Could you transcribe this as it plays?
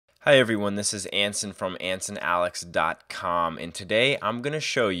Hi everyone, this is Anson from AnsonAlex.com, and today I'm going to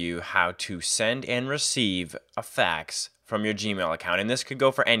show you how to send and receive a fax from your Gmail account. And this could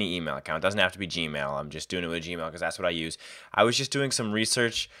go for any email account. It doesn't have to be Gmail. I'm just doing it with Gmail because that's what I use. I was just doing some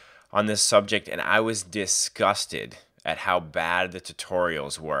research on this subject and I was disgusted at how bad the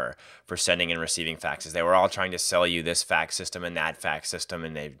tutorials were for sending and receiving faxes. They were all trying to sell you this fax system and that fax system,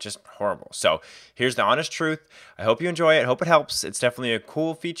 and they're just horrible. So here's the honest truth. I hope you enjoy it. I hope it helps. It's definitely a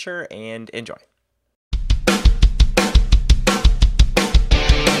cool feature, and enjoy.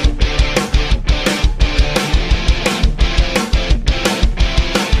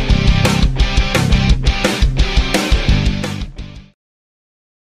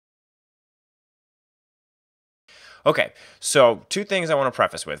 Okay, so two things I want to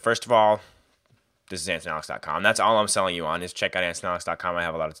preface with. First of all, this is AnsonAlex.com. That's all I'm selling you on is check out AnsonAlex.com. I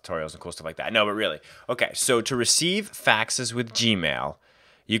have a lot of tutorials and cool stuff like that. No, but really. Okay, so to receive faxes with Gmail,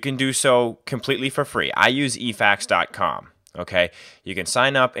 you can do so completely for free. I use efax.com. Okay, you can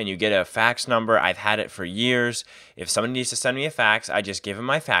sign up and you get a fax number. I've had it for years. If somebody needs to send me a fax, I just give them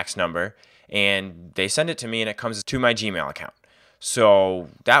my fax number and they send it to me and it comes to my Gmail account. So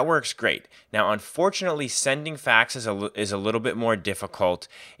that works great. Now, unfortunately, sending faxes is a little bit more difficult.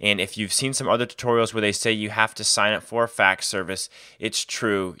 And if you've seen some other tutorials where they say you have to sign up for a fax service, it's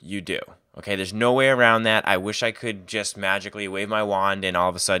true, you do. Okay, there's no way around that. I wish I could just magically wave my wand and all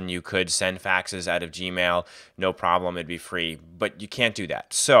of a sudden you could send faxes out of Gmail. No problem, it'd be free. But you can't do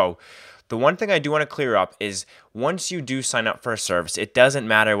that. So the one thing I do want to clear up is once you do sign up for a service, it doesn't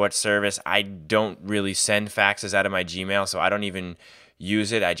matter what service. I don't really send faxes out of my Gmail, so I don't even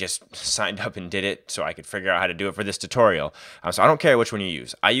use it. I just signed up and did it so I could figure out how to do it for this tutorial. So I don't care which one you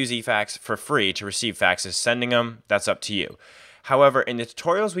use. I use eFax for free to receive faxes. Sending them, that's up to you. However, in the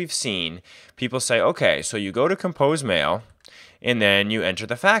tutorials we've seen, people say, okay, so you go to Compose Mail and then you enter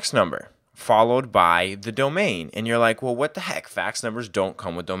the fax number, followed by the domain. And you're like, well, what the heck? Fax numbers don't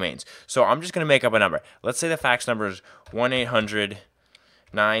come with domains. So I'm just going to make up a number. Let's say the fax number is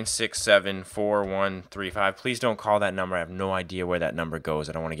 1-800-967-4135. Please don't call that number. I have no idea where that number goes.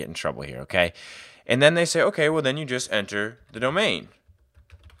 I don't want to get in trouble here, okay? And then they say, okay, well, then you just enter the domain.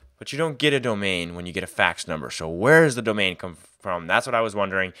 But you don't get a domain when you get a fax number. So where does the domain come from? That's what I was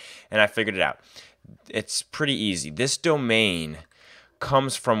wondering, and I figured it out. It's pretty easy. This domain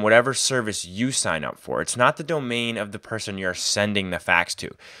comes from whatever service you sign up for. It's not the domain of the person you're sending the fax to.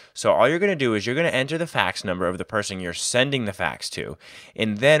 So all you're going to do is you're going to enter the fax number of the person you're sending the fax to,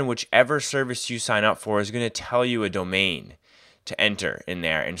 and then whichever service you sign up for is going to tell you a domain to enter in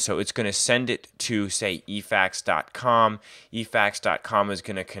there. And so it's going to send it to, say, efax.com. efax.com is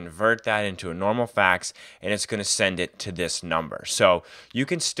going to convert that into a normal fax, and it's going to send it to this number. So you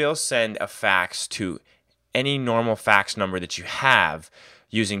can still send a fax to any normal fax number that you have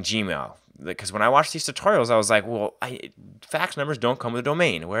using Gmail. Because when I watched these tutorials, I was like, well, fax numbers don't come with a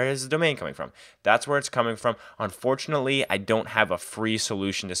domain. Where is the domain coming from? That's where it's coming from. Unfortunately, I don't have a free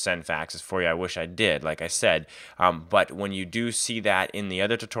solution to send faxes for you. I wish I did, like I said. But when you do see that in the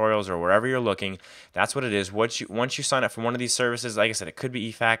other tutorials or wherever you're looking, that's what it is. Once you sign up for one of these services, like I said, it could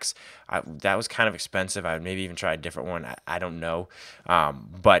be eFax. That was kind of expensive. I would maybe even try a different one. I don't know.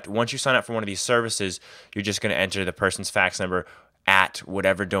 But once you sign up for one of these services, you're just going to enter the person's fax number at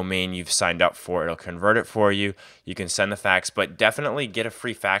whatever domain you've signed up for. It'll convert it for you. You can send the fax, but definitely get a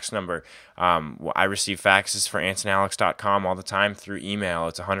free fax number. I receive faxes for AnsonAlex.com all the time through email.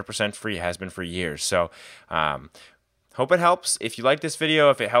 It's 100% free. It has been for years. So hope it helps. If you like this video,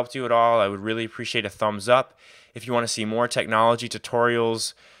 if it helped you at all, I would really appreciate a thumbs up. If you want to see more technology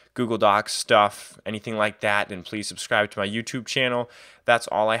tutorials, Google Docs stuff, anything like that, then please subscribe to my YouTube channel. That's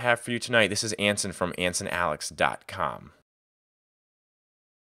all I have for you tonight. This is Anson from AnsonAlex.com.